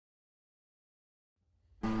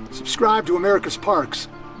Subscribe to America's Parks.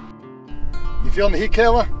 You feeling the heat,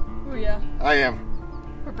 Kayla? Oh yeah. I am.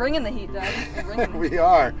 We're bringing the heat, Dad. We're bringing the heat. We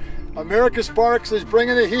are. America's Parks is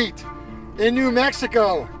bringing the heat in New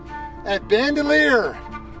Mexico at Bandelier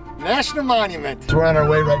National Monument. So we're on our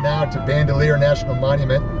way right now to Bandelier National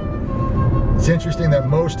Monument. It's interesting that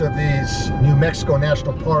most of these New Mexico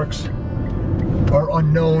national parks are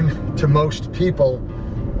unknown to most people,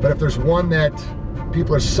 but if there's one that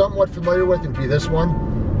people are somewhat familiar with, it would be this one,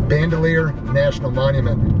 Bandelier National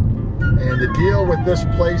Monument. And the deal with this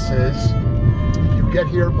place is, if you get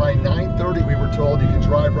here by 9:30, we were told, you can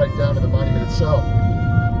drive right down to the monument itself.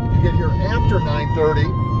 If you get here after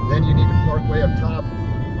 9:30, then you need to park way up top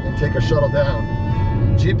and take a shuttle down.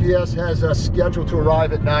 GPS has us scheduled to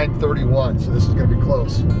arrive at 9:31, so this is going to be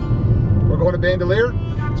close. We're going to Bandelier.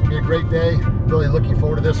 It's going to be a great day. Really looking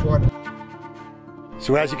forward to this one.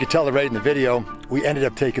 So as you can tell already in the video, we ended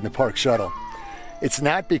up taking the park shuttle. It's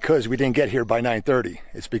not because we didn't get here by 9:30.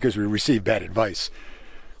 It's because we received bad advice.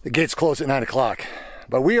 The gates close at 9 o'clock.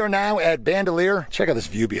 But we are now at Bandelier. Check out this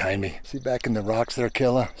view behind me. See back in the rocks there,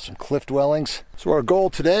 Kayla? Some cliff dwellings. So our goal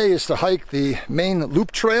today is to hike the main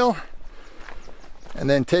loop trail and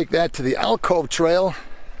then take that to the alcove trail,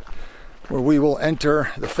 where we will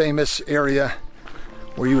enter the famous area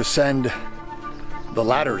where you ascend the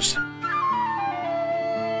ladders.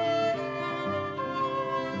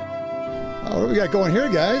 Oh, what do we got going here,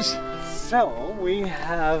 guys? So we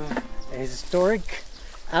have a historic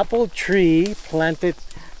apple tree planted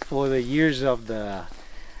for the years of the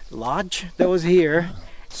lodge that was here.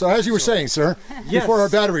 So as you were saying, sir, yes, before our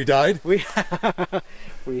battery died, we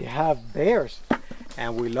have bears,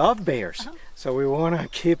 and we love bears, so we want to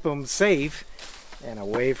keep them safe and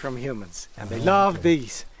away from humans. And they love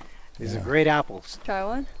these. These are great apples. Try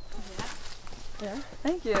one? Yeah.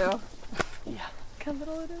 Thank you. Yeah. Look how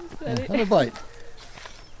little it is. Ready? have a bite.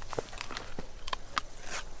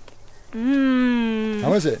 Mmm.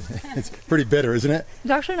 How is it? It's pretty bitter, isn't it?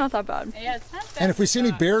 It's actually not that bad. Yeah, it's not bad. And if we see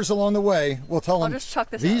any bears along the way, we'll tell them, just chuck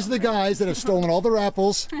this these out. are the guys that have stolen all their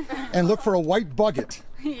apples, and look for a white bucket.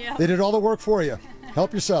 Yeah. They did all the work for you.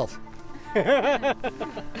 Help yourself. All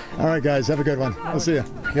right, guys, have a good one. We'll see you.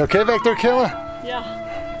 You okay back there, Kayla?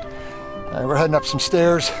 Yeah. All right, we're heading up some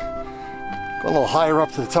stairs. Go a little higher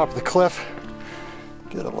up to the top of the cliff.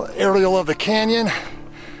 Get a little aerial of the canyon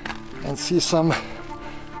and see some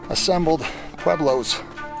assembled pueblos.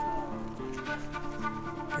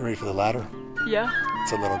 You ready for the ladder? Yeah.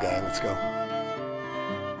 It's a little guy. Let's go.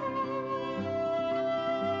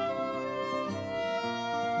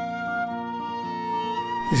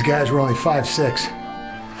 These guys were only 5'6".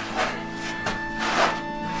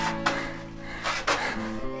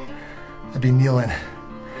 I'd be kneeling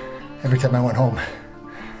every time I went home.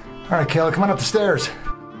 All right, Kayla, come on up the stairs.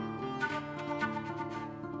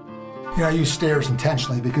 Yeah, I use stairs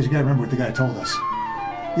intentionally because you gotta remember what the guy told us.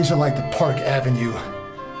 These are like the Park Avenue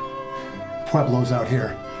pueblos out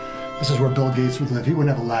here. This is where Bill Gates would live. He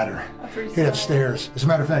wouldn't have a ladder. He'd have stairs. As a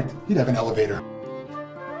matter of fact, he'd have an elevator.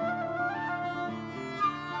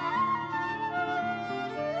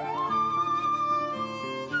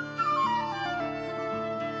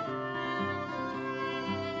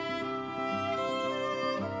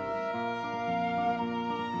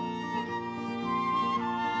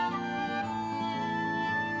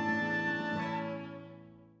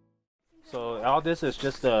 So all this is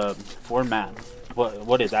just a format.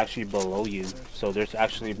 What is actually below you? So there's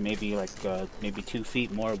actually maybe like maybe 2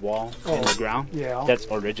 feet more wall in the ground. Yeah. That's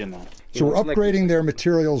original. So we're upgrading their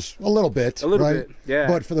materials a little bit, right? bit, yeah.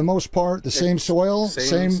 But for the most part, the same soil,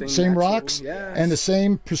 same natural, rocks, yes. and the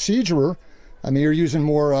same procedure. I mean, you're using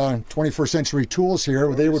more 21st century tools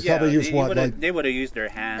here. They would probably use what? They would have used their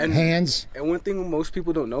hands. Hands. And one thing most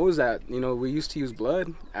people don't know is that, you know, we used to use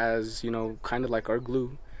blood as, you know, kind of like our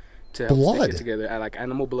glue to help stick it together, like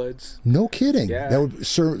animal bloods. No kidding. Yeah. That would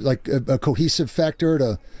serve like a cohesive factor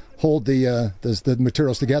to hold the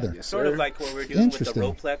materials together. Yes, Sort of like what we're doing with the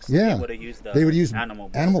Roplex. Yeah. They would use animal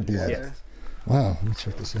blood. Yeah. Wow, let me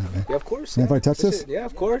check this out, man. Yeah, of course. And if I touch this? Yeah,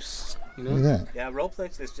 of course. You know? Look at that. Yeah,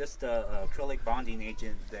 Roplex is just a acrylic bonding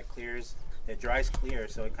agent that clears, it dries clear,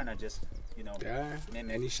 so it kind of just, you know,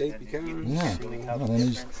 any shape you can. Yeah.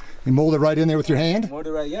 Really You mold it right in there with your hand? Mold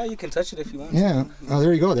it right. Yeah, you can touch it if you want. Yeah. Oh,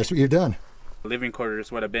 there you go. That's what you've done. Living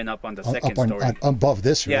quarters would have been up on the second story. Above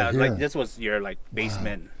this right yeah, here. like this was your like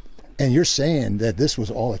basement. Wow. And you're saying that this was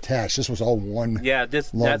all attached. This was all one. Yeah,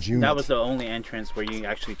 large unit. that was the only entrance where you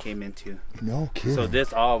actually came into. No kidding. So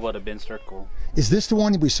this all would have been circle. Is this the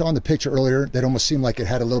one we saw in the picture earlier that almost seemed like it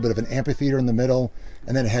had a little bit of an amphitheater in the middle,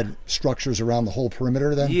 and then it had structures around the whole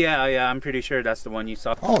perimeter then? Yeah, I'm pretty sure that's the one you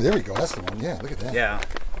saw. Oh, there we go. That's the one. Yeah, look at that. Yeah.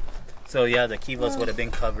 So yeah, the kivas would have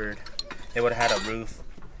been covered. They would have had a roof,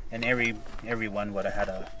 and everyone would have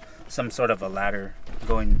had some sort of a ladder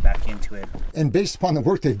going back into it. And based upon the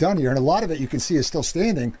work they've done here, and a lot of it you can see is still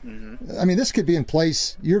standing. I mean, this could be in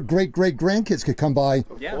place. Your great-great-grandkids could come by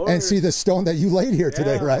and see the stone that you laid here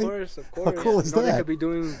today, right? Of course. How cool is that? They could be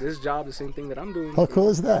doing this job, the same thing that I'm doing. How cool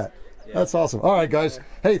is that? That's awesome. All right, guys.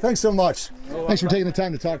 Hey, thanks so much. Thanks for taking the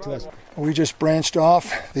time to talk to us. We just branched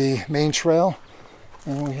off the main trail,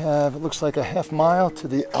 and we have, it looks like a half mile to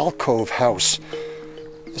the alcove house.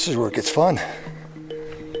 This is where it gets fun.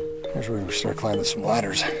 Here's where we start climbing some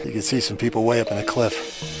ladders. You can see some people way up in the cliff.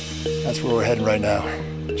 That's where we're heading right now.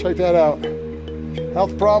 Check that out.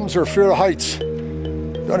 Health problems or fear of heights.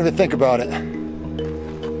 Don't even think about it. I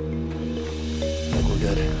think we're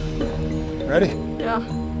good. Ready? Yeah.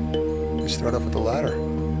 We start off with the ladder.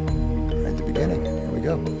 Right at the beginning. Here we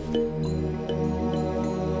go.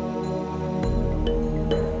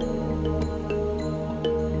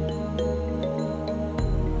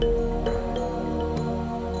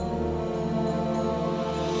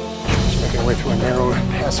 Way through a narrow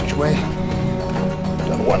passageway.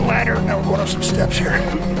 Done one ladder, now we're going up some steps here.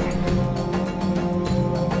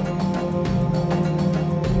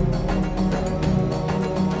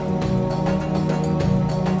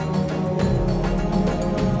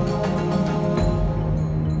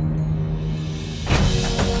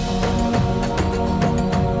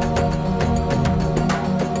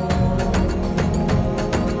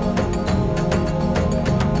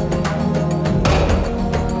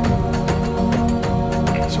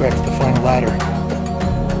 After the final ladder,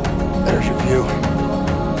 there's your view.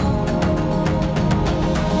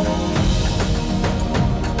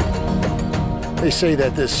 They say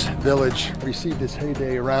that this village received its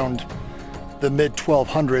heyday around the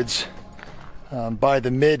mid-1200s. By the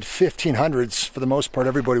mid-1500s, for the most part,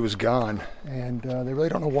 everybody was gone, and they really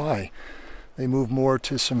don't know why. They moved more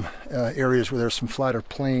to some areas where there's some flatter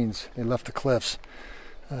plains. They left the cliffs,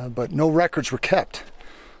 but no records were kept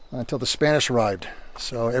until the Spanish arrived.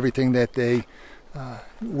 So everything that they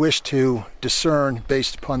wish to discern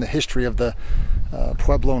based upon the history of the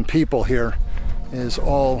Puebloan people here is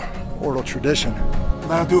all oral tradition.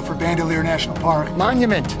 That'll do it for Bandelier National Park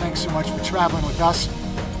Monument. Thanks so much for traveling with us.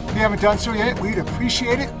 If you haven't done so yet, we'd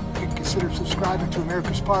appreciate it. You can consider subscribing to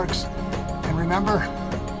America's Parks. And remember,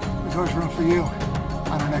 there's always room for you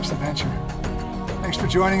on our next adventure. Thanks for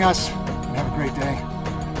joining us, and have a great day.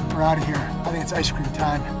 We're out of here. I think it's ice cream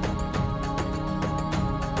time.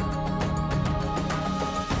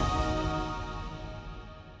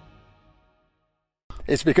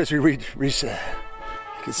 It's because we reset.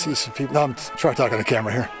 You can see some people. No, I'm trying to talk on the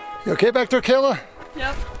camera here. You okay back there, Kayla?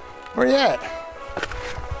 Yep. Where you at?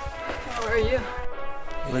 Where are you?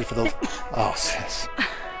 You ready for those? Oh, sis.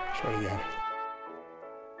 Try it again.